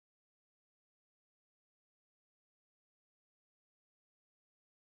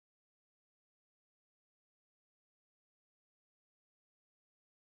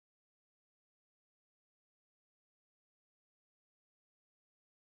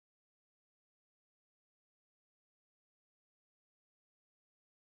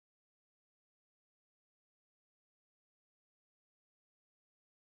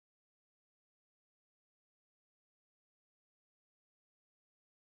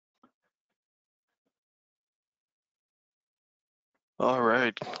All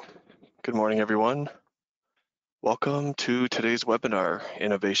right. Good morning, everyone. Welcome to today's webinar,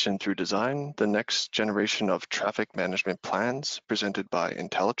 Innovation Through Design, the Next Generation of Traffic Management Plans, presented by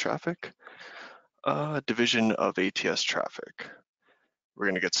IntelliTraffic, a division of ATS Traffic. We're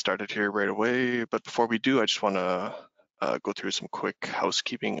going to get started here right away, but before we do, I just want to go through some quick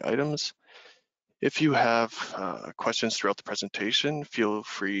housekeeping items. If you have questions throughout the presentation, feel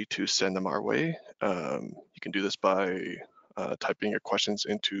free to send them our way. You can do this by typing your questions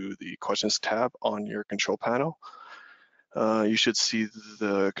into the questions tab on your control panel. You should see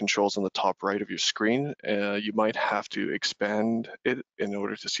the controls on the top right of your screen. You might have to expand it in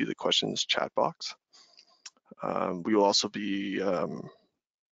order to see the questions chat box. We will also be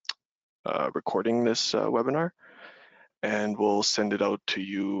recording this webinar, and we'll send it out to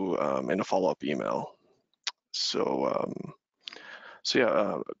you in a follow-up email. So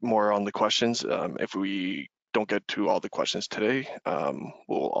yeah, more on the questions. If we don't get to all the questions today,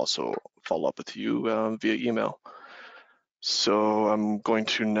 we'll also follow up with you via email. So I'm going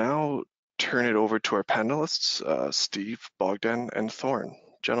to now turn it over to our panelists, Steve, Bogdan, and Thorn.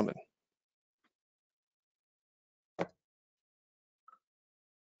 Gentlemen.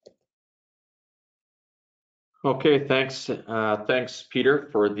 Okay, thanks. Thanks, Peter,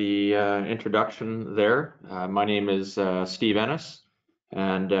 for the introduction there. My name is Steve Ennis,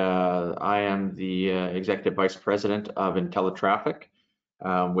 and I am the Executive Vice President of IntelliTraffic,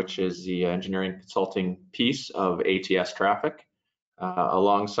 which is the engineering consulting piece of ATS Traffic.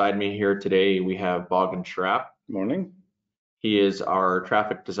 Alongside me here today, we have Bogdan Sharap. Morning. He is our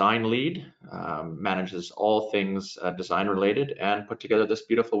traffic design lead, manages all things design related, and put together this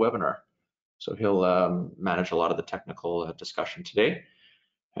beautiful webinar. So he'll manage a lot of the technical discussion today.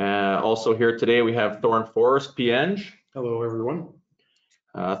 Also here today we have Thorn Forrest, PEng. Hello, everyone.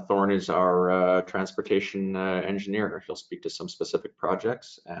 Thorn is our transportation engineer. He'll speak to some specific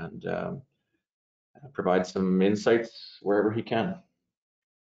projects and provide some insights wherever he can.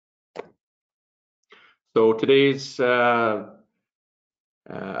 So today's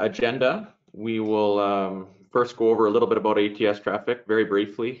agenda, we will first go over a little bit about ATS Traffic very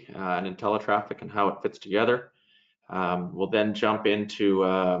briefly and IntelliTraffic and how it fits together. We'll then jump into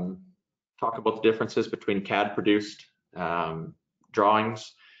talk about the differences between CAD produced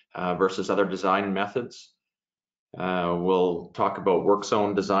drawings versus other design methods. We'll talk about work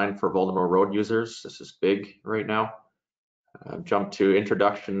zone design for vulnerable road users. This is big right now. Jump to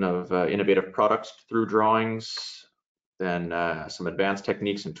introduction of innovative products through drawings, then some advanced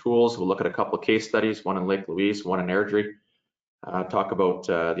techniques and tools. We'll look at a couple of case studies, one in Lake Louise, one in Airdrie. Talk about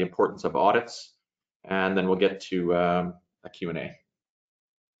the importance of audits, and then we'll get to a Q&A.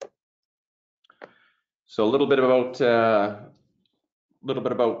 So a little bit about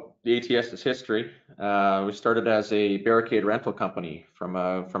the ATS's history. We started as a barricade rental company from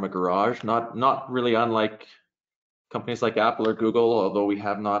a garage, not really unlike companies like Apple or Google, although we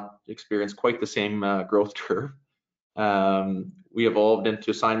have not experienced quite the same growth curve. We evolved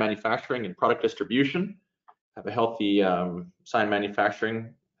into sign manufacturing and product distribution. Have a healthy sign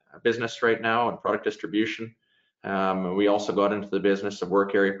manufacturing business right now and product distribution. We also got into the business of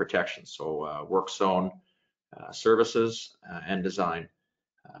work area protection, so work zone services and design.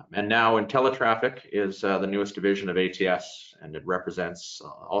 And now IntelliTraffic is the newest division of ATS, and it represents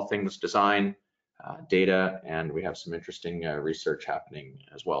all things design, data, and we have some interesting research happening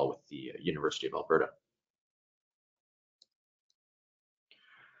as well with the University of Alberta.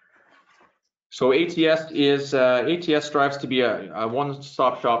 So ATS strives to be a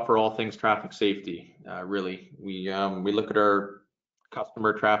one-stop shop for all things traffic safety. Really, we look at our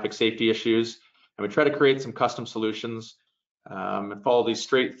customer traffic safety issues, and we try to create some custom solutions and follow these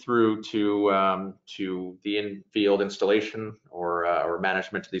straight through to the in-field installation or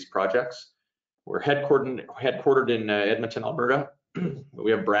management of these projects. We're headquartered in Edmonton, Alberta.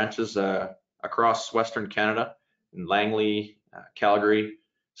 We have branches across Western Canada in Langley, Calgary,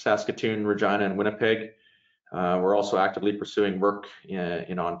 Saskatoon, Regina, and Winnipeg. We're also actively pursuing work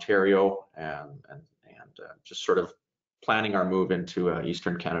in Ontario and just sort of planning our move into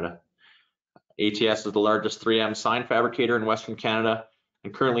Eastern Canada. ATS is the largest 3M sign fabricator in Western Canada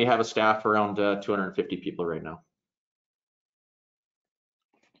and currently have a staff around 250 people right now.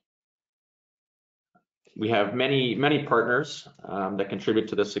 We have many partners that contribute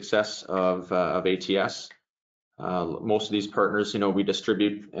to the success of ATS. Most of these partners, we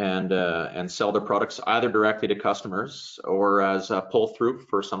distribute and sell their products either directly to customers or as a pull-through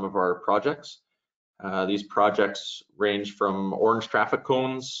for some of our projects. These projects range from orange traffic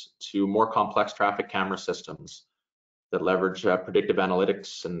cones to more complex traffic camera systems that leverage predictive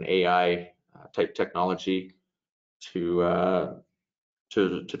analytics and AI type technology to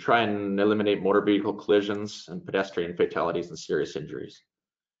to try and eliminate motor vehicle collisions and pedestrian fatalities and serious injuries.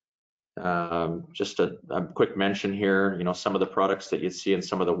 Just a quick mention here, you know, some of the products that you'd see in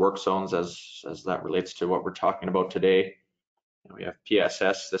some of the work zones as that relates to what we're talking about today. We have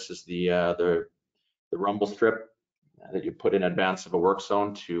PSS. This is the rumble strip that you put in advance of a work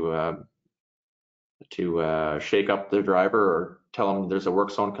zone to shake up the driver or tell them there's a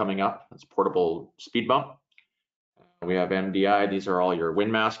work zone coming up. It's portable speed bump. We have MDI. These are all your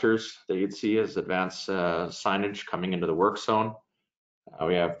Windmasters that you'd see as advanced signage coming into the work zone.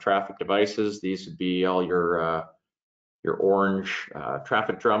 We have traffic devices. These would be all your orange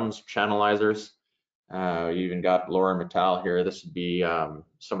traffic drums, channelizers. You even got Laura Metal here. This would be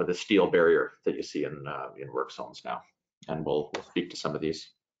some of the steel barrier that you see in work zones now, and we'll speak to some of these.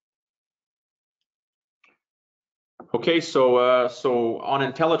 Okay, so on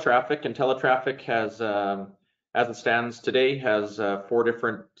IntelliTraffic has, as it stands today, has 4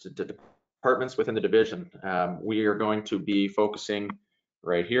 different departments within the division. We are going to be focusing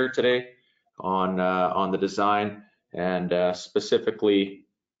right here today on the design and specifically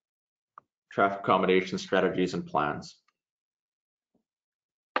traffic accommodation strategies and plans.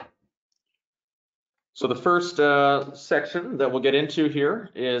 So the first section that we'll get into here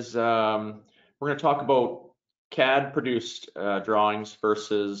is we're going to talk about CAD produced drawings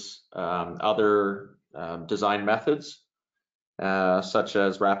versus other design methods such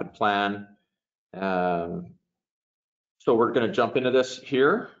as Rapid Plan. So we're going to jump into this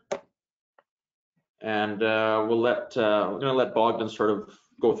here, and we're going to let Bogdan sort of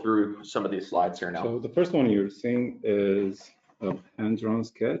go through some of these slides here now. So the first one you're seeing is a hand-drawn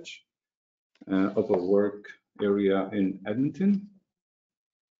sketch of a work area in Edmonton.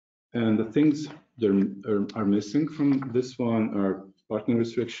 And the things that are missing from this one are parking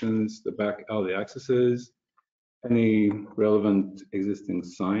restrictions, the back alley accesses, any relevant existing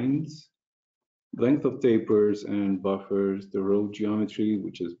signs, length of tapers and buffers, the road geometry,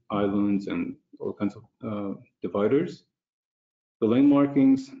 which is islands and all kinds of dividers, the lane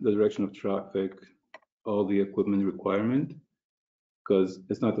markings, the direction of traffic, all the equipment requirement, because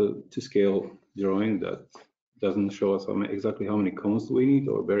it's not a to-scale drawing that doesn't show us exactly how many cones we need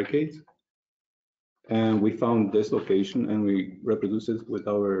or barricades. And we found this location and we reproduced it with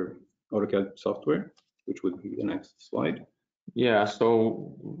our AutoCAD software, which would be the next slide. Yeah,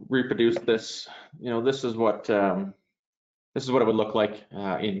 so reproduce this. You know, this is what it would look like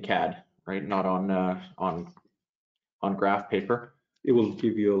in CAD, right? Not on graph paper. It will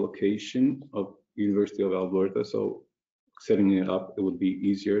give you a location of University of Alberta, so setting it up, it would be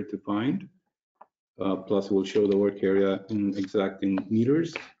easier to find. Plus, it will show the work area in exacting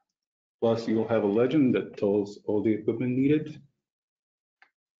meters. Plus, you'll have a legend that tells all the equipment needed.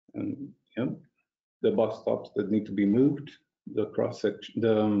 And yeah, the bus stops that need to be moved, the cross-section,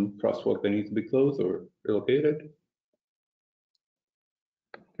 the crosswalk that needs to be closed or relocated.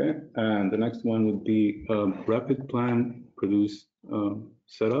 Okay, and the next one would be Rapid Plan Produce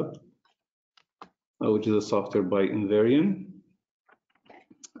Setup, which is a software by Invariant.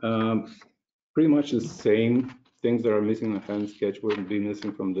 Pretty much the same things that are missing in a hand sketch would be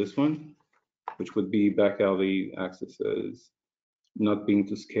missing from this one, which would be back alley accesses, not being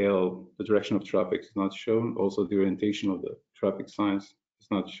to scale, the direction of traffic is not shown. Also, the orientation of the traffic signs is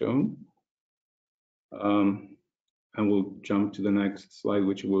not shown. And we'll jump to the next slide,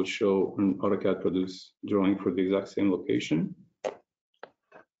 which will show an AutoCAD produce drawing for the exact same location.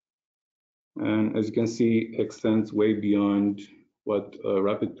 And as you can see, extends way beyond what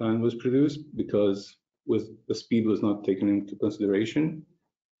Rapid Plan was produced, because with the speed was not taken into consideration,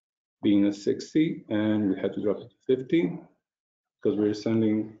 being a 60, and we had to drop it to 50 because we were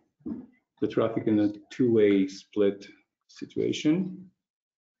sending the traffic in a 2-way split situation.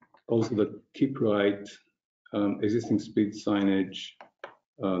 Also, the keep right existing speed signage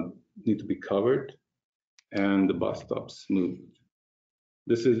need to be covered, and the bus stops moved.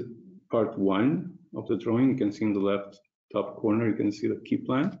 This is part 1 of the drawing. You can see in the left top corner, you can see the key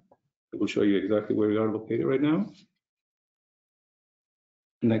plan. It will show you exactly where we are located right now.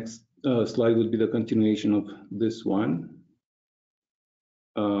 Next slide would be the continuation of this one.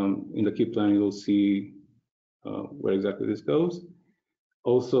 In the key plan, you'll see where exactly this goes.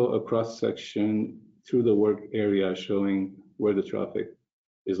 Also, a cross section through the work area showing where the traffic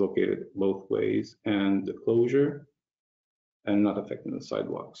is located both ways and the closure, and not affecting the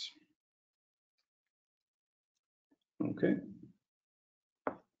sidewalks. Okay.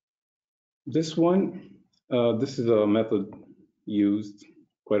 This one, this is a method used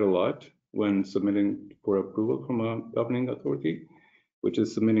quite a lot when submitting for approval from a governing authority, which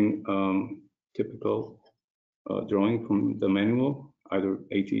is submitting typical drawing from the manual either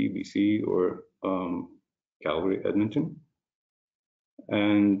AT, BC, or Calgary, Edmonton.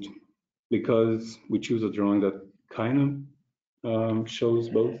 And because we choose a drawing that kind of shows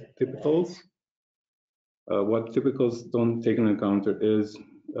both typicals, what typicals don't take into account is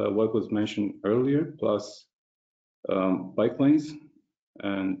what was mentioned earlier, plus bike lanes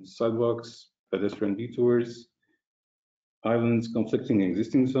and sidewalks, pedestrian detours, islands conflicting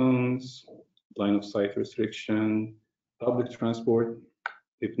existing zones, line of sight restriction, public transport,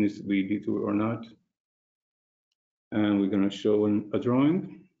 if it needs to be detour or not. And we're going to show a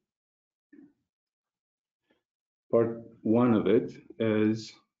drawing. Part one of it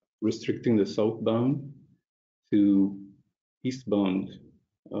is restricting the southbound to eastbound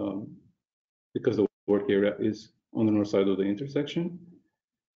because the work area is on the north side of the intersection.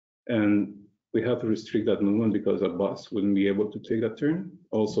 And we have to restrict that movement because a bus wouldn't be able to take that turn.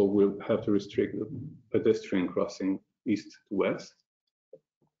 Also, we'll have to restrict the pedestrian crossing east to west,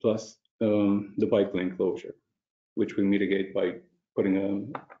 plus the bike lane closure, which we mitigate by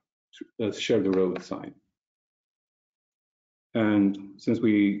putting a share the road sign. And since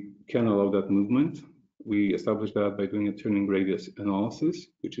we can allow that movement, we established that by doing a turning radius analysis,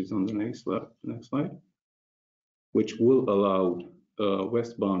 which is on the next slide, which will allow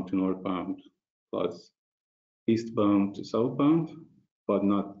westbound to northbound, plus eastbound to southbound, but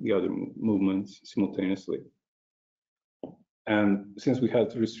not the other movements simultaneously. And since we had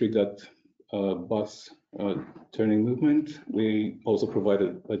to restrict that bus turning movement, we also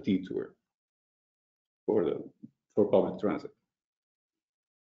provided a detour for public transit.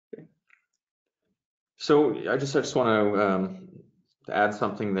 Okay. So I just want to add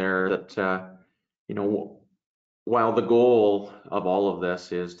something there that you know, while the goal of all of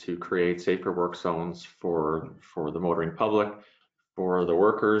this is to create safer work zones for the motoring public, for the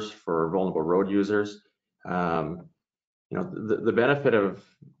workers, for vulnerable road users, you know, the benefit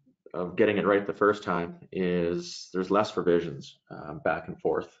of getting it right the first time is there's less revisions back and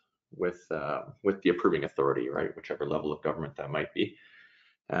forth with the approving authority, right, whichever level of government that might be.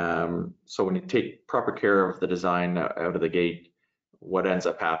 So when you take proper care of the design out of the gate, what ends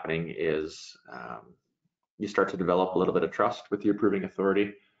up happening is you start to develop a little bit of trust with the approving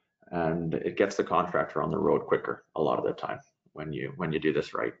authority, and it gets the contractor on the road quicker a lot of the time when you do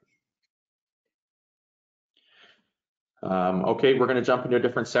this right. Okay, we're going to jump into a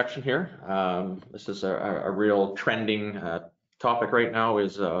different section here. This is a real trending topic right now,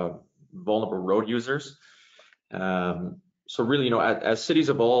 is vulnerable road users. So really, you know, as cities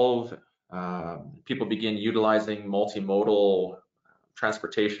evolve, people begin utilizing multimodal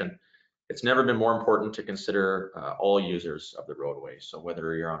transportation. It's never been more important to consider all users of the roadway. So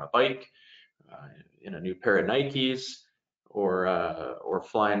whether you're on a bike, in a new pair of Nikes, or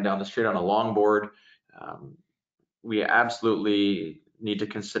flying down the street on a longboard, we absolutely need to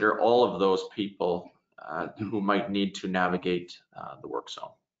consider all of those people who might need to navigate the work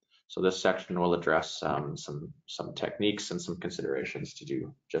zone. So this section will address some techniques and some considerations to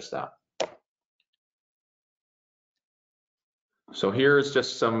do just that. So here's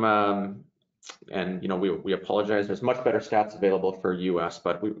just some, and you know, we apologize. There's much better stats available for US,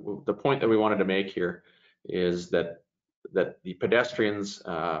 but the point that we wanted to make here is that the pedestrians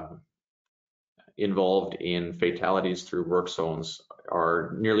involved in fatalities through work zones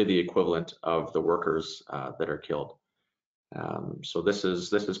are nearly the equivalent of the workers that are killed. So this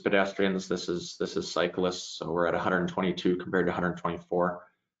is pedestrians, this is cyclists. So we're at 122 compared to 124.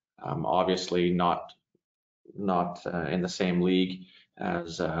 Obviously not in the same league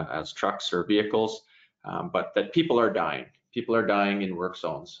as trucks or vehicles, but that people are dying. People are dying in work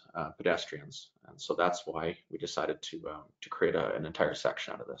zones, pedestrians, and so that's why we decided to create an entire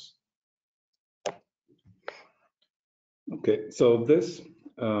section out of this. Okay, so this,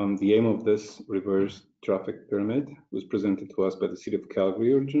 the aim of this reverse traffic pyramid was presented to us by the City of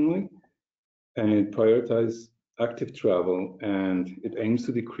Calgary originally, and it prioritized active travel, and it aims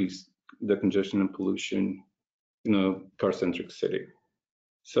to decrease the congestion and pollution in a car-centric city.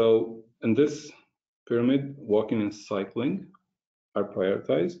 So in this pyramid, walking and cycling are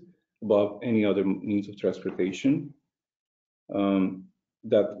prioritized above any other means of transportation.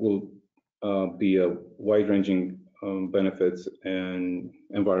 That will be a wide-ranging benefits and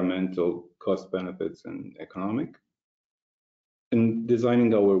environmental cost benefits and economic. In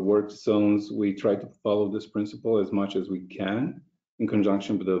designing our work zones, we try to follow this principle as much as we can in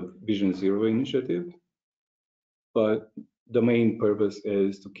conjunction with the Vision Zero initiative. But the main purpose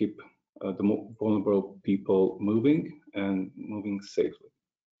is to keep the vulnerable people moving and moving safely.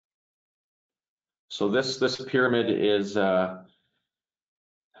 So this pyramid is,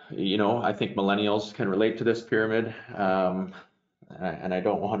 you know, I think millennials can relate to this pyramid. and I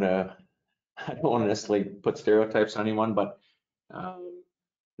don't want to necessarily put stereotypes on anyone, but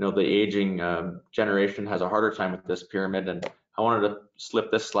the aging generation has a harder time with this pyramid, and I wanted to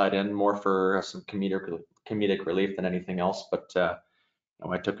slip this slide in more for some comedic relief than anything else. But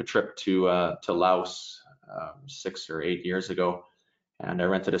I took a trip to Laos 6 or 8 years ago, and I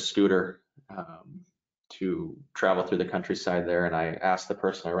rented a scooter to travel through the countryside there. And I asked the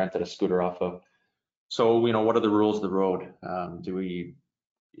person I rented a scooter off of, so what are the rules of the road? Do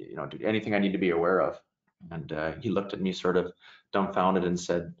anything I need to be aware of? And he looked at me sort of dumbfounded and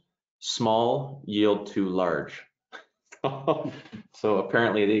said, small yield to large. So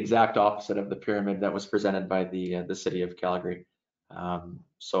apparently the exact opposite of the pyramid that was presented by the city of Calgary.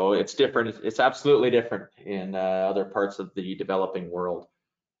 So it's different. It's absolutely different in other parts of the developing world.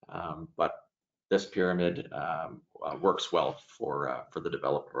 But this pyramid works well for the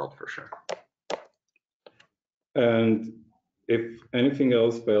developed world for sure. And if anything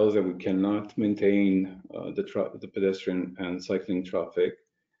else fails and we cannot maintain the pedestrian and cycling traffic,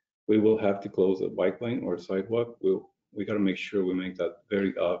 we will have to close a bike lane or sidewalk. We got to make sure we make that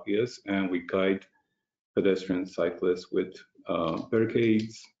very obvious, and we guide pedestrian cyclists with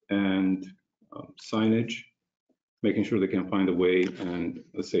barricades and signage, making sure they can find a way and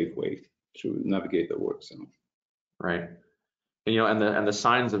a safe way to navigate the work zone. Right. And the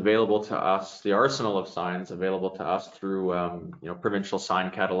signs available to us, the arsenal of signs available to us through provincial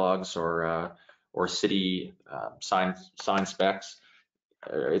sign catalogs or city sign specs,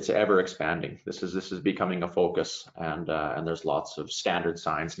 it's ever expanding. This is becoming a focus, and there's lots of standard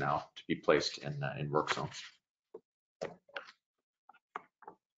signs now to be placed in work zones.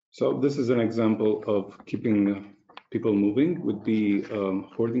 So this is an example of keeping people moving with the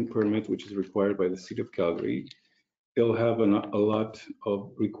hoarding permit, which is required by the City of Calgary. It'll have a lot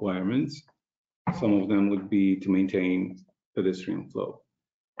of requirements. Some of them would be to maintain pedestrian flow.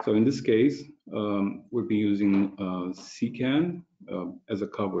 So in this case, we'll be using CCAN as a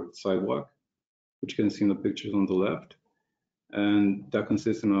covered sidewalk, which you can see in the pictures on the left. And that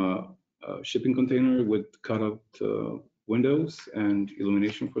consists in a shipping container with cutout windows and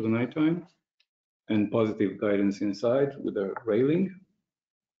illumination for the nighttime, and positive guidance inside with a railing.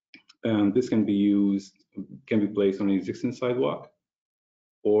 And this can be placed on an existing sidewalk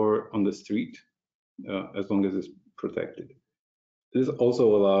or on the street, as long as it's protected. This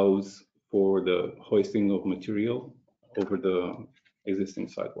also allows for the hoisting of material over the existing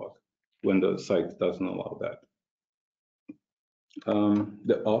sidewalk when the site doesn't allow that.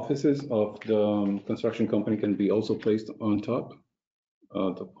 The offices of the construction company can be also placed on top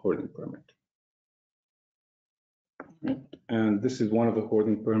of the hoarding permit. And this is one of the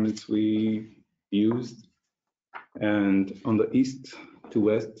hoarding permits we used. And on the east to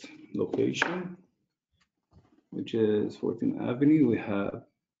west location, which is 14th Avenue, we have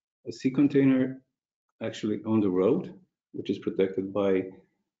a sea container actually on the road, which is protected by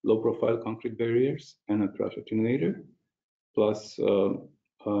low profile concrete barriers and a trash attenuator, plus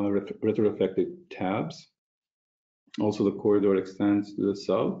retroreflective tabs. Also, the corridor extends to the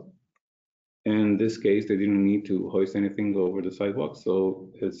south. In this case, they didn't need to hoist anything over the sidewalk, so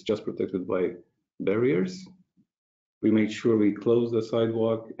it's just protected by barriers. We made sure we close the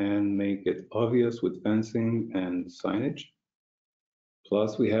sidewalk and make it obvious with fencing and signage.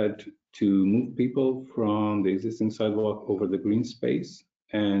 Plus, we had to move people from the existing sidewalk over the green space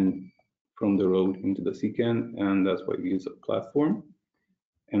and from the road into the CCAN, and that's why we use a platform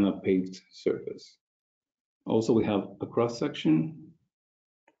and a paved surface. Also, we have a cross-section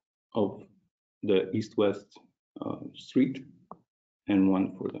of the east-west street and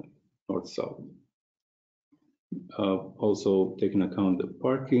one for the north-south. Also taking account the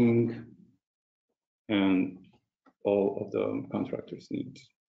parking and all of the contractors' needs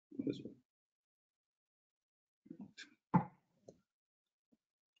as well.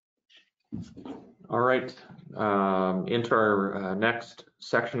 All right, into our next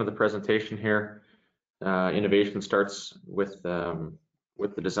section of the presentation here. Innovation starts with the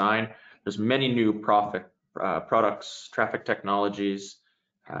design. There's many new products, traffic technologies,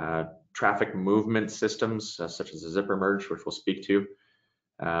 traffic movement systems, such as the zipper merge, which we'll speak to.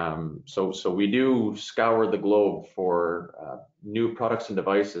 So we do scour the globe for new products and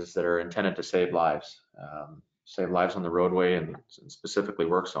devices that are intended to save lives on the roadway and specifically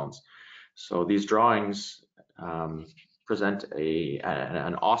work zones. So these drawings present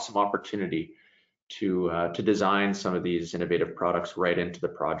an awesome opportunity to design some of these innovative products right into the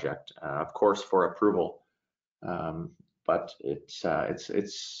project, of course for approval. But it's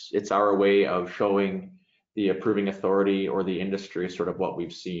our way of showing the approving authority or the industry sort of what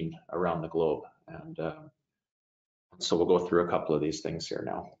we've seen around the globe. And So we'll go through a couple of these things here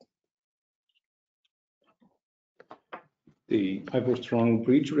now. The Iverstrong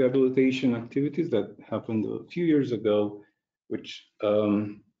Bridge rehabilitation activities that happened a few years ago, which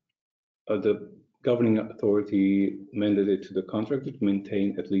the governing authority mandated to the contractor to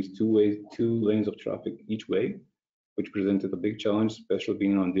maintain at least two lanes of traffic each way, which presented a big challenge, especially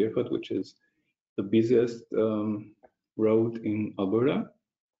being on Deerfoot, which is the busiest road in Alberta.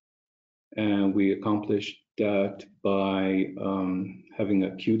 And we accomplished that by having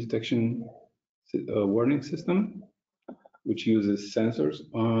a queue detection warning system, which uses sensors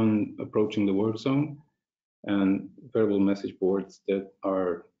on approaching the work zone and variable message boards that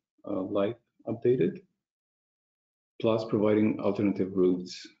are live updated, plus providing alternative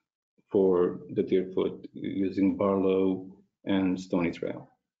routes for the Deerfoot using Barlow and Stony Trail.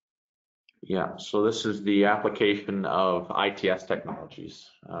 Yeah, so this is the application of ITS technologies,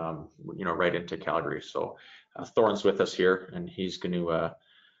 right into Calgary. So Thorn's with us here, and he's going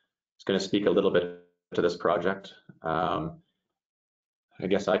to speak a little bit to this project. I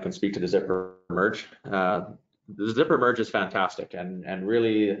guess I can speak to the zipper merge. The zipper merge is fantastic, and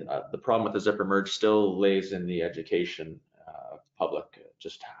really the problem with the zipper merge still lays in the education of the public,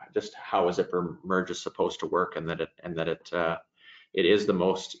 just how a zipper merge is supposed to work, and that it is the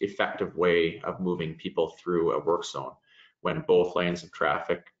most effective way of moving people through a work zone when both lanes of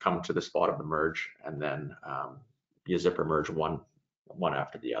traffic come to the spot of the merge, and then you zipper merge one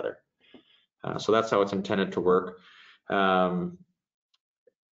after the other. So that's how it's intended to work.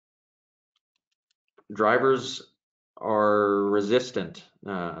 Drivers are resistant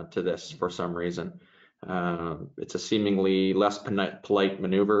to this for some reason. It's a seemingly less polite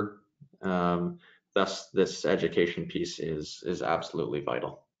maneuver. Thus, this education piece is absolutely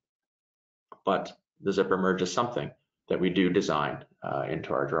vital. But the zipper merge is something that we do design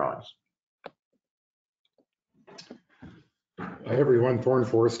into our drawings. Hi everyone, Thorn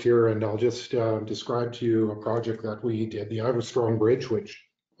Forest here, and I'll just describe to you a project that we did, the Iverstrong Bridge, which,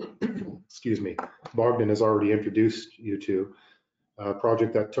 excuse me, Bogdan has already introduced you to. A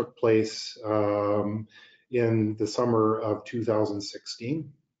project that took place in the summer of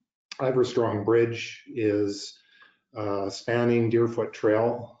 2016. Iverstrong Bridge is spanning Deerfoot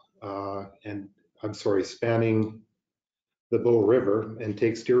Trail spanning the Bow River and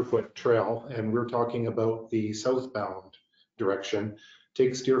takes Deerfoot Trail, and we're talking about the southbound direction,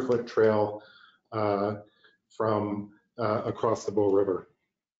 takes Deerfoot Trail from across the Bow River.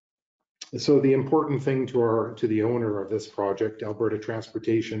 So the important thing to the owner of this project, Alberta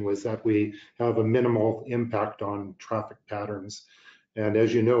Transportation, was that we have a minimal impact on traffic patterns. And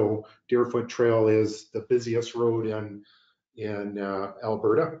as you know, Deerfoot Trail is the busiest road in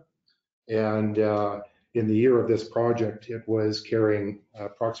Alberta. And in the year of this project, it was carrying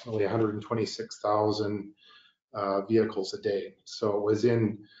approximately 126,000 vehicles a day. So it was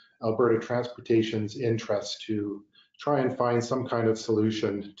in Alberta Transportation's interest to try and find some kind of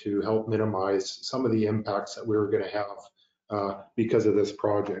solution to help minimize some of the impacts that we were going to have because of this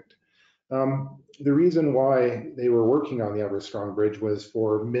project. The reason why they were working on the Iverstrong Bridge was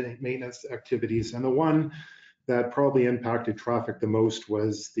for maintenance activities, and the one that probably impacted traffic the most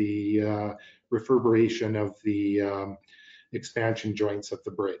was the refurbishment of the expansion joints of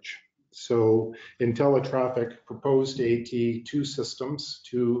the bridge. So IntelliTraffic proposed to AT two systems,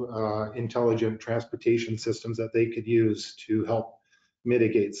 two intelligent transportation systems that they could use to help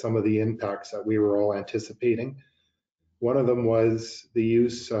mitigate some of the impacts that we were all anticipating. One of them was the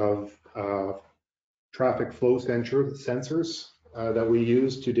use of traffic flow sensors that we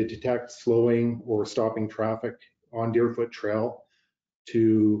use to detect slowing or stopping traffic on Deerfoot Trail.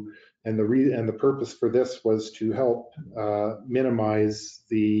 And the purpose for this was to help minimize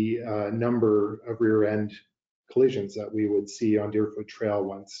the number of rear-end collisions that we would see on Deerfoot Trail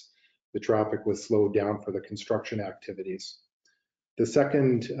once the traffic was slowed down for the construction activities. The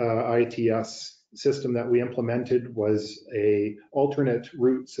second ITS system that we implemented was a alternate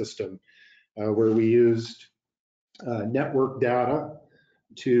route system where we used network data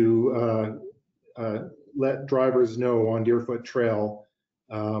to let drivers know on Deerfoot Trail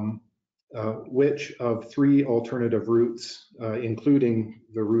which of three alternative routes, including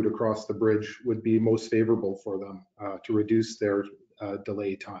the route across the bridge, would be most favorable for them to reduce their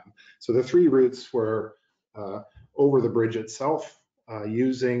delay time. So the three routes were over the bridge itself,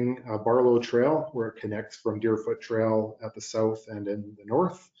 using Barlow Trail, where it connects from Deerfoot Trail at the south and in the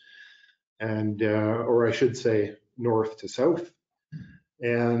north, and or I should say north to south.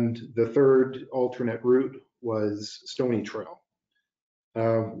 And the third alternate route was Stony Trail.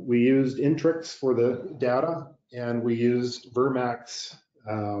 We used Intrix for the data, and we used Vermax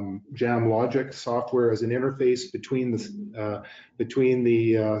Jam Logic software as an interface between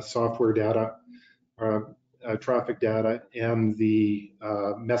the software data, traffic data, and the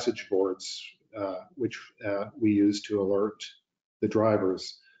message boards, which we use to alert the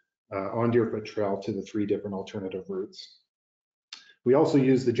drivers on Deerfoot Trail to the 3 different alternative routes. We also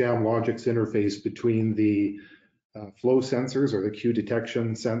use the Jam Logic's interface between the flow sensors or the queue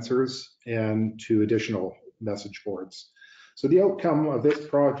detection sensors and 2 additional message boards. So the outcome of this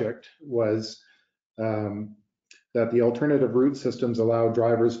project was that the alternative route systems allow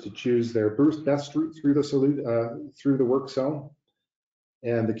drivers to choose their best route through the work zone,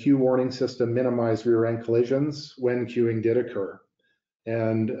 and the queue warning system minimized rear end collisions when queuing did occur.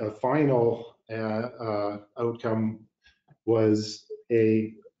 And a final outcome was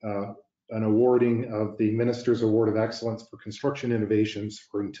an awarding of the Minister's Award of Excellence for Construction Innovations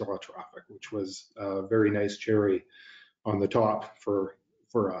for IntelliTraffic, which was a very nice cherry on the top for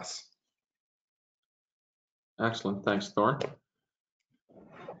us. Excellent, thanks, Thorn.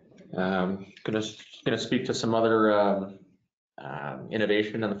 Gonna speak to some other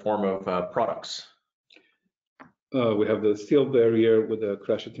innovation in the form of products. We have the steel barrier with the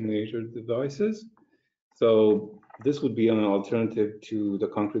crash attenuator devices. So this would be an alternative to the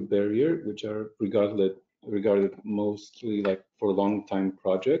concrete barrier, which are regarded mostly like for long time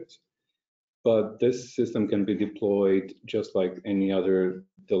projects. But this system can be deployed just like any other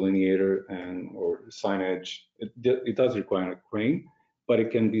delineator or signage. It does require a crane, but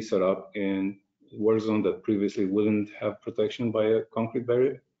it can be set up in work zone that previously wouldn't have protection by a concrete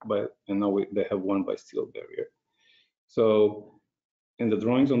barrier, and now they have one by steel barrier. So in the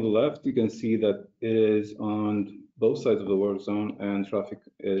drawings on the left, you can see that it is on both sides of the work zone, and traffic,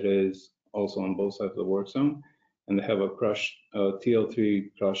 it is also on both sides of the work zone. And they have a crush, TL3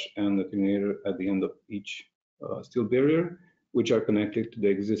 crush and attenuator at the end of each steel barrier, which are connected to the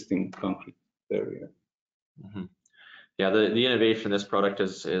existing concrete barrier. Mm-hmm. Yeah, the innovation in this product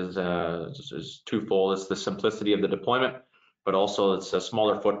is twofold. It's the simplicity of the deployment, but also it's a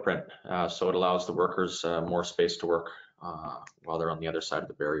smaller footprint, so it allows the workers more space to work while they're on the other side of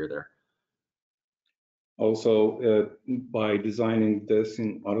the barrier there. Also, by designing this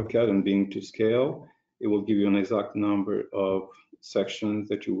in AutoCAD and being to scale, it will give you an exact number of sections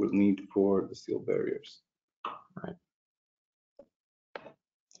that you will need for the steel barriers. Right.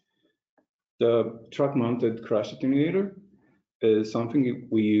 The truck-mounted crash attenuator is something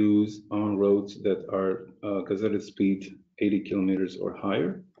we use on roads that are gazetted speed 80 kilometers or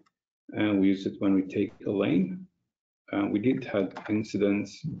higher, and we use it when we take a lane. We did have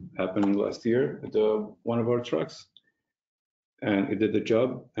incidents happening last year at one of our trucks, and it did the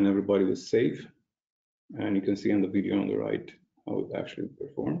job, and everybody was safe. And you can see on the video on the right how it actually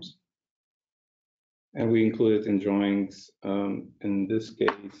performs. And we include it in drawings. In this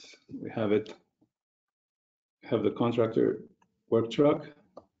case, we have the contractor work truck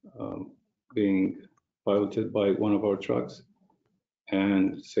being piloted by one of our trucks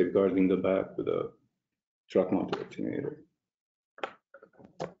and safeguarding the back with a truck-mounted attenuator.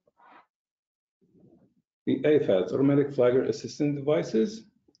 The AFADS, Automatic Flagger Assistant Devices.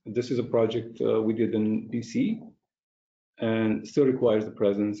 This is a project we did in BC, and still requires the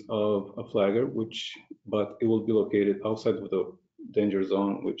presence of a flagger, but it will be located outside of the danger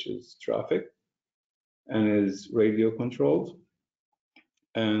zone, which is traffic, and is radio controlled.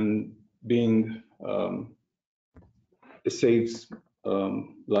 And being it saves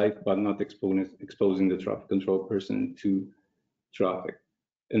life, but not exposing the traffic control person to traffic.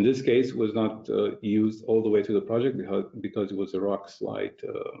 In this case, was not used all the way to the project because it was a rock slide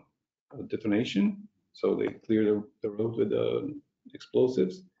detonation. So they cleared the road with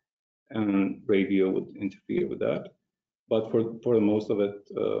explosives, and radio would interfere with that. But for the most of it,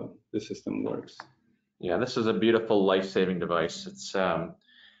 the system works. Yeah, this is a beautiful life-saving device. It's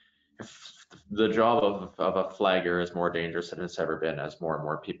the job of a flagger is more dangerous than it's ever been, as more and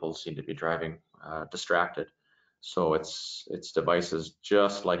more people seem to be driving distracted. So it's devices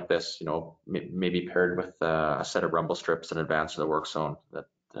just like this, you know, maybe paired with a set of rumble strips in advance of the work zone that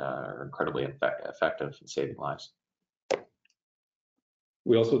are incredibly effective in saving lives.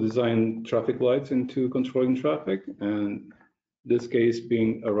 We also designed traffic lights into controlling traffic, and this case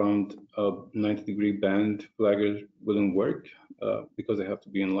being around a 90-degree band, flaggers wouldn't work because they have to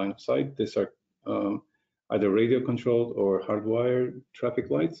be in line of sight. These are either radio controlled or hardwired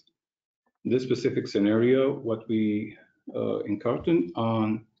traffic lights. In this specific scenario, what we encountered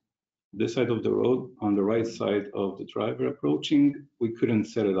on this side of the road, on the right side of the driver approaching, we couldn't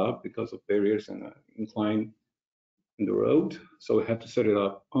set it up because of barriers and an incline in the road. So we had to set it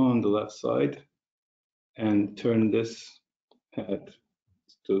up on the left side and turn this at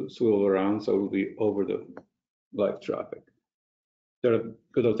to swivel around, so it will be over the live traffic. They're a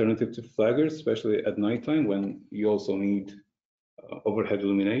good alternative to flaggers, especially at nighttime when you also need overhead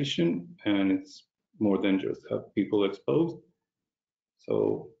illumination, and it's more dangerous to have people exposed.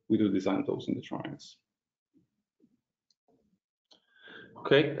 So we do design those in the drawings.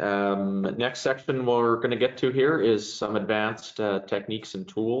 Okay, next section we're going to get to here is some advanced techniques and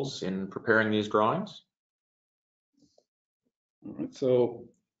tools in preparing these drawings. All right, so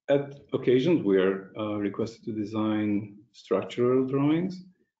at occasions we are requested to design structural drawings.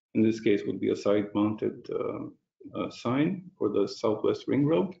 In this case would be a side-mounted sign for the Southwest Ring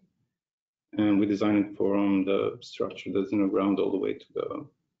Road. And we design it from the structure that's in the ground all the way to the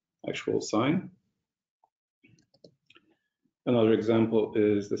actual sign. Another example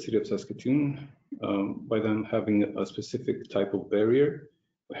is the city of Saskatoon. By them having a specific type of barrier,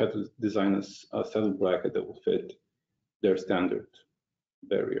 we had to design a saddle bracket that will fit their standard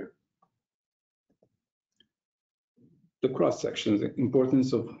barrier. The cross sections, the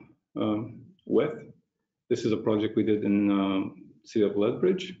importance of width. This is a project we did in city of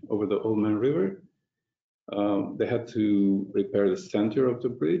Lethbridge over the Oldman River. They had to repair the center of the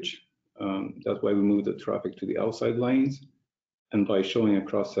bridge. That's why we moved the traffic to the outside lanes. And by showing a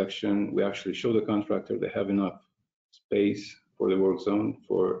cross section, we actually show the contractor they have enough space for the work zone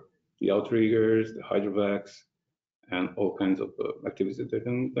for the outriggers, the hydrovacs, and all kinds of activities that they're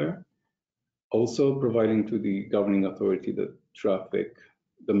doing there. Also providing to the governing authority that traffic,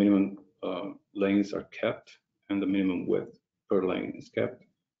 the minimum lanes are kept and the minimum width per lane is kept.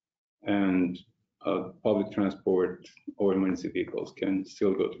 And public transport or emergency vehicles can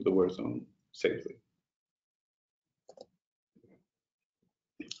still go to the work zone safely.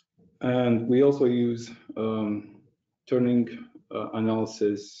 And we also use turning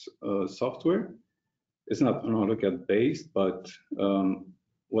analysis software. It's not AutoCAD based, but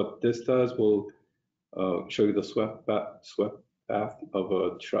what this does will show you the swept path of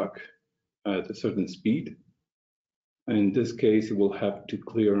a truck at a certain speed. And in this case, it will have to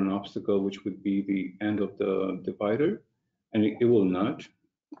clear an obstacle, which would be the end of the divider, and it will not.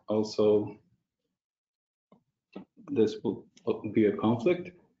 Also, this will be a conflict,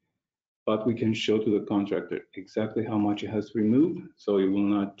 but we can show to the contractor exactly how much it has to remove, so it will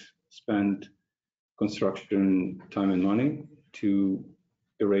not spend construction time and money to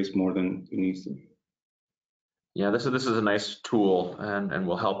erase more than it needs to be. Yeah, this is a nice tool and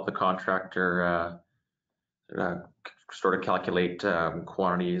will help the contractor sort of calculate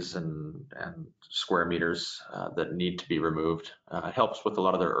quantities and square meters that need to be removed. It helps with a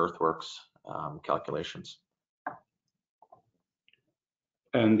lot of their earthworks calculations.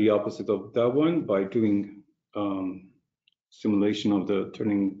 And the opposite of that one, by doing simulation of the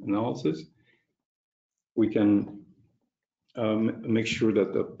turning analysis, we can make sure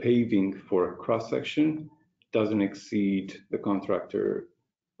that the paving for a cross section doesn't exceed the contractor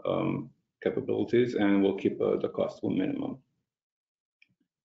capabilities, and we'll keep the cost to a minimum.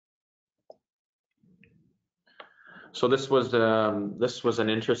 So this was an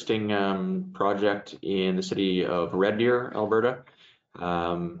interesting project in the city of Red Deer, Alberta.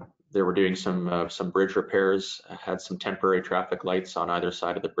 They were doing some bridge repairs, had some temporary traffic lights on either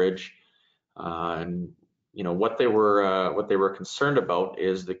side of the bridge, and you know what they were concerned about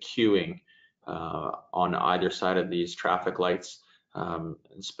is the queuing on either side of these traffic lights, and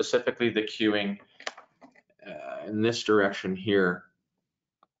specifically the queuing in this direction here,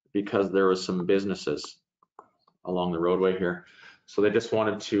 because there was some businesses along the roadway here. So they just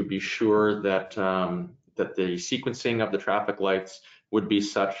wanted to be sure that that the sequencing of the traffic lights would be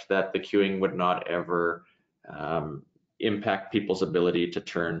such that the queuing would not ever impact people's ability to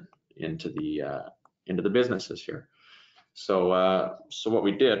turn into the businesses here. So so what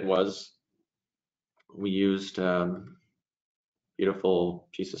we did was we used beautiful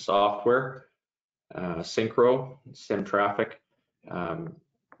piece of software, Synchro, SimTraffic,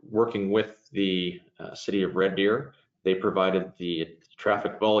 working with the city of Red Deer. They provided the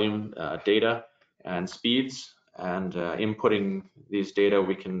traffic volume data and speeds, and inputting these data,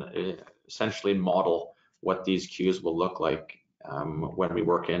 we can essentially model what these queues will look like when we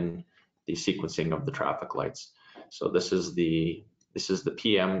work in the sequencing of the traffic lights. So this is the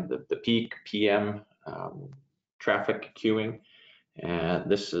PM, the peak PM traffic queuing, and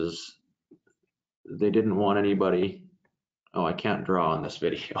this is, they didn't want anybody. Oh, I can't draw on this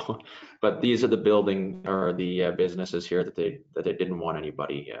video, but these are the building or the businesses here that they didn't want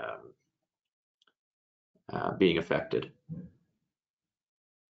anybody being affected.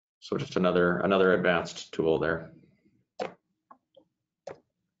 So just another advanced tool there.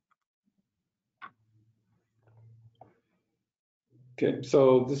 Okay,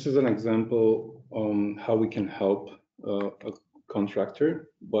 so this is an example on how we can help a contractor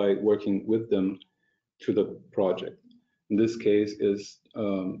by working with them through the project. In this case is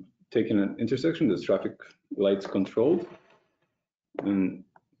taking an intersection that's traffic lights controlled, and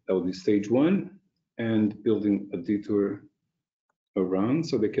that will be stage one, and building a detour around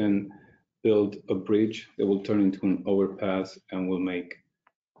so they can build a bridge that will turn into an overpass and will make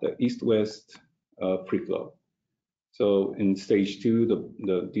the east-west free flow. So in stage two,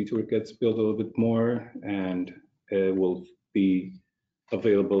 the detour gets built a little bit more, and it will be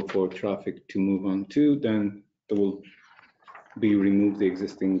available for traffic to move on to. Then it will be remove the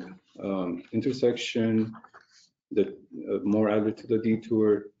existing intersection, the more added to the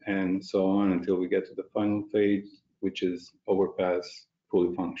detour, and so on until we get to the final phase, which is overpass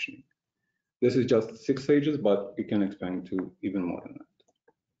fully functioning. This is just 6 stages, but we can expand to even more than that.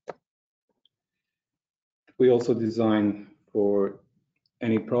 We also design for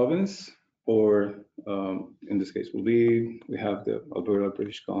any province, or in this case we have the Alberta,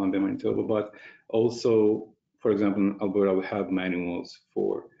 British Columbia, Manitoba, but also, for example, in Alberta, we have manuals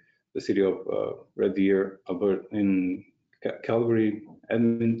for the city of Red Deer, Alberta, in Calgary,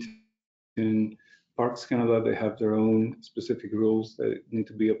 Edmonton, Parks Canada, they have their own specific rules that need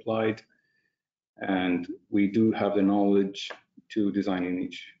to be applied. And we do have the knowledge to design in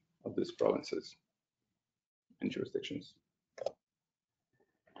each of these provinces and jurisdictions.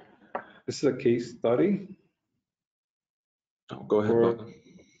 This is a case study. Oh, go ahead, for Bob.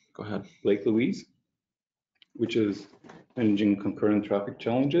 Go ahead. Lake Louise, which is managing concurrent traffic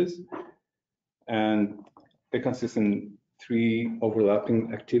challenges. And it consists in 3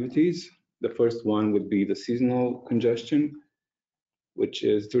 overlapping activities. The first one would be the seasonal congestion, which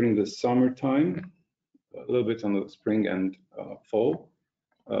is during the summertime, a little bit on the spring and fall,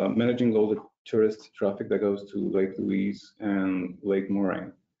 managing all the tourist traffic that goes to Lake Louise and Lake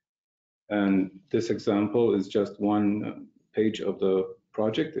Moraine. And this example is just one page of the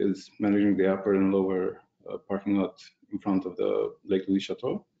project, is managing the upper and lower parking lot in front of the Lake Louise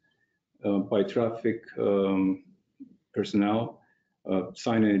Chateau by traffic personnel,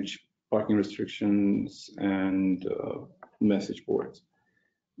 signage, parking restrictions, and message boards.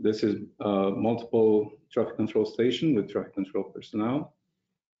 This is multiple traffic control station with traffic control personnel,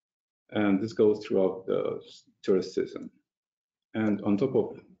 and this goes throughout the tourist season. And on top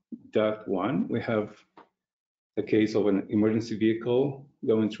of that one, we have a case of an emergency vehicle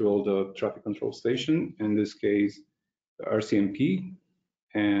going through all the traffic control station, in this case, the RCMP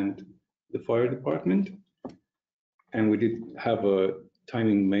and the fire department. And we did have a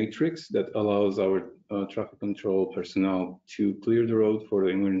timing matrix that allows our traffic control personnel to clear the road for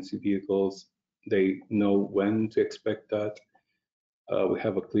the emergency vehicles. They know when to expect that. We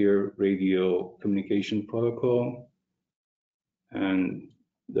have a clear radio communication protocol. And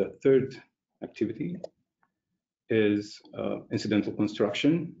the third activity is incidental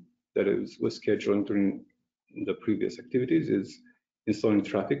construction that was scheduled during the previous activities, is installing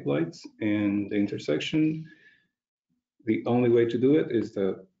traffic lights in the intersection. The only way to do it is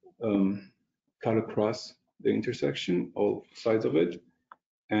to cut across the intersection, all sides of it,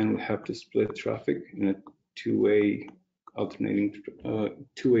 and we have to split traffic in a two-way alternating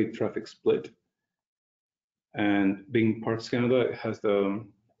two-way traffic split. And being Parks Canada, it has the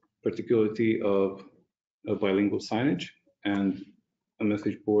particularity of a bilingual signage, and the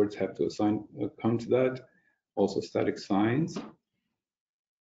message boards have to come to that, also static signs,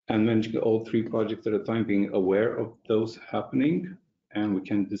 and managing all 3 projects at a time, being aware of those happening, and we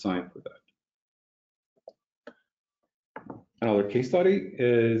can design for that. Another case study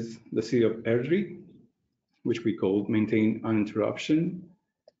is the city of Airdrie, which we call Maintain Uninterruption,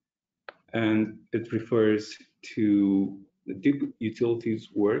 and it refers to the deep utilities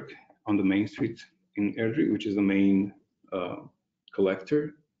work on the main street in Airdrie, which is the main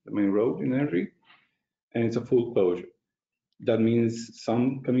collector, the main road in Airdrie, and it's a full closure. That means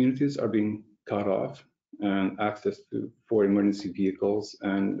some communities are being cut off, and access for emergency vehicles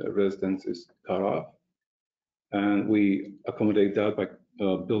and residents is cut off. And we accommodate that by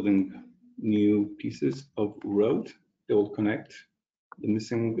building new pieces of road that will connect the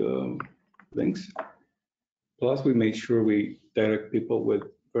missing links. Plus, we make sure we direct people with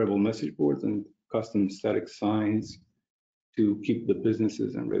variable message boards and custom static signs to keep the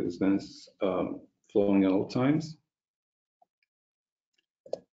businesses and residents flowing at all times.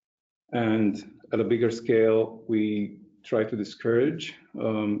 And at a bigger scale, we try to discourage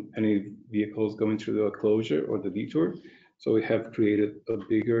any vehicles going through the closure or the detour. So we have created a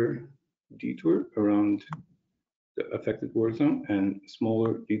bigger detour around the affected work zone and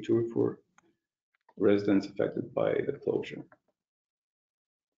smaller detour for residents affected by the closure.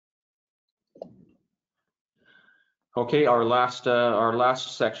 Okay, our last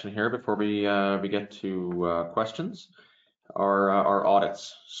section here before we get to questions are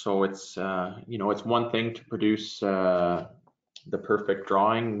audits. So it's it's one thing to produce the perfect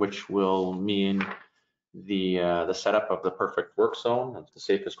drawing, which will mean the setup of the perfect work zone, of the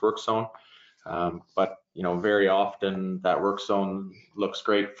safest work zone. But very often that work zone looks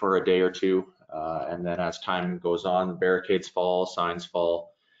great for a day or two, and then as time goes on, barricades fall, signs fall.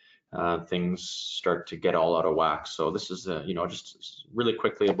 Things start to get all out of whack. So this is, just really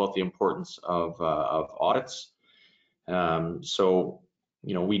quickly about the importance of audits. So,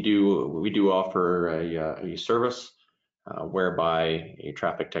 we do offer a service whereby a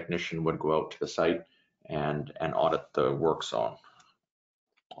traffic technician would go out to the site and audit the work zone.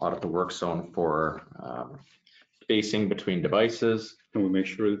 Audit the work zone for spacing between devices. And we make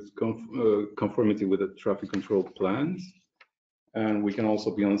sure it's conformity with the traffic control plans. And we can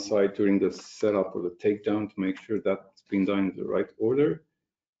also be on site during the setup or the takedown to make sure that's being done in the right order.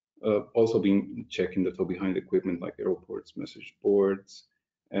 Also being checking the tow behind equipment like airports, message boards,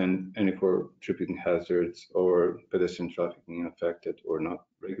 and any for tripping hazards or pedestrian traffic being affected or not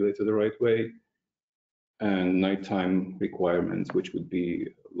regulated the right way. And nighttime requirements, which would be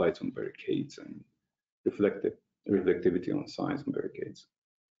lights on barricades and reflectivity on signs and barricades.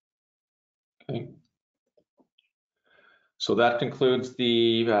 Okay. So that concludes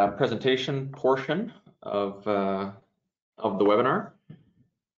the presentation portion of the webinar.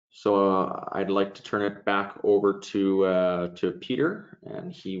 So I'd like to turn it back over to Peter,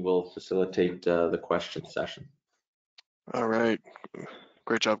 and he will facilitate the question session. All right,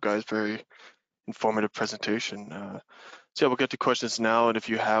 great job, guys. Very informative presentation. So yeah, we'll get to questions now, and if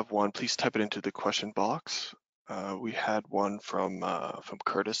you have one, please type it into the question box. We had one from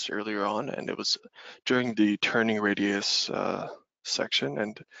Curtis earlier on, and it was during the turning radius section,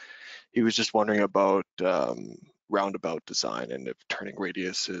 and he was just wondering about roundabout design and if turning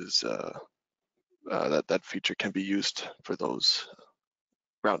radius is that feature can be used for those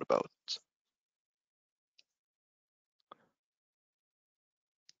roundabouts.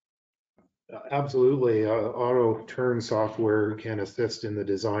 Absolutely. Auto turn software can assist in the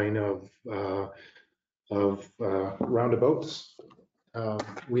design of roundabouts.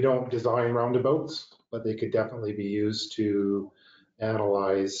 We don't design roundabouts, but they could definitely be used to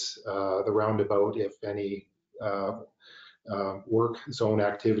analyze the roundabout if any work zone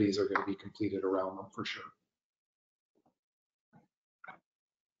activities are going to be completed around them, for sure.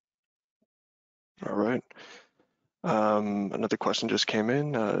 All right. Another question just came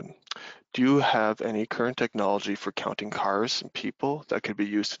in. Do you have any current technology for counting cars and people that could be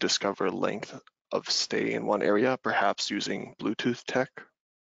used to discover length of stay in one area, perhaps using Bluetooth tech?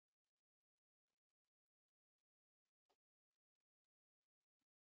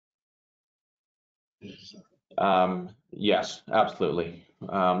 Yes, absolutely.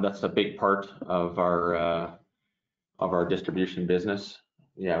 That's a big part of our distribution business.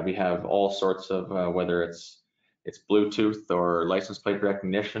 Yeah, we have all sorts of whether it's Bluetooth or license plate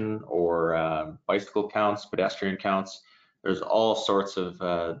recognition or bicycle counts, pedestrian counts. There's all sorts of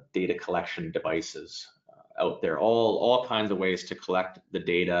data collection devices out there, all kinds of ways to collect the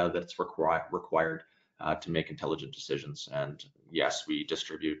data that's required to make intelligent decisions. And yes, we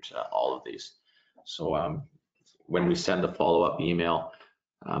distribute all of these. So when we send the follow-up email,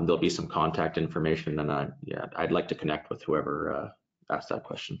 there'll be some contact information, and I'd like to connect with whoever asked that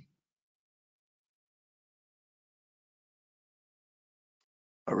question.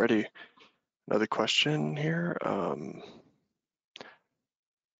 Alrighty, another question here.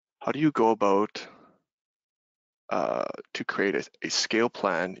 How do you go about to create a scale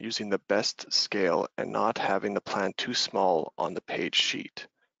plan using the best scale and not having the plan too small on the page sheet?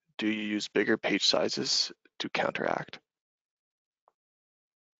 Do you use bigger page sizes to counteract?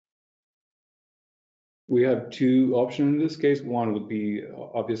 We have two options in this case. One would be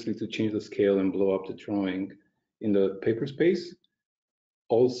obviously to change the scale and blow up the drawing in the paper space.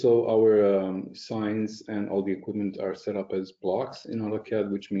 Also, our signs and all the equipment are set up as blocks in AutoCAD,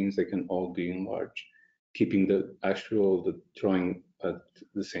 which means they can all be enlarged, keeping the drawing at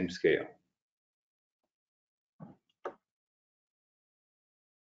the same scale.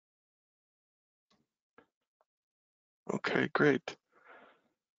 Okay, great.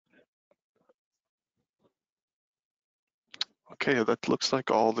 Okay, that looks like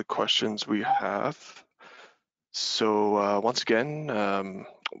all the questions we have. So once again,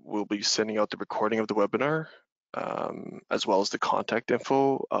 we'll be sending out the recording of the webinar, as well as the contact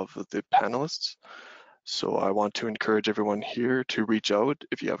info of the panelists. So I want to encourage everyone here to reach out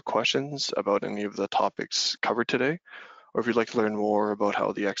if you have questions about any of the topics covered today, or if you'd like to learn more about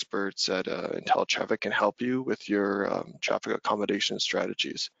how the experts at IntelliTraffic can help you with your traffic accommodation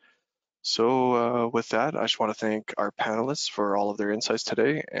strategies. So with that, I just want to thank our panelists for all of their insights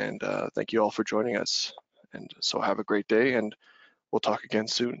today, and thank you all for joining us. And so have a great day, and we'll talk again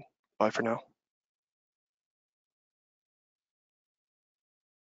soon. Bye for now.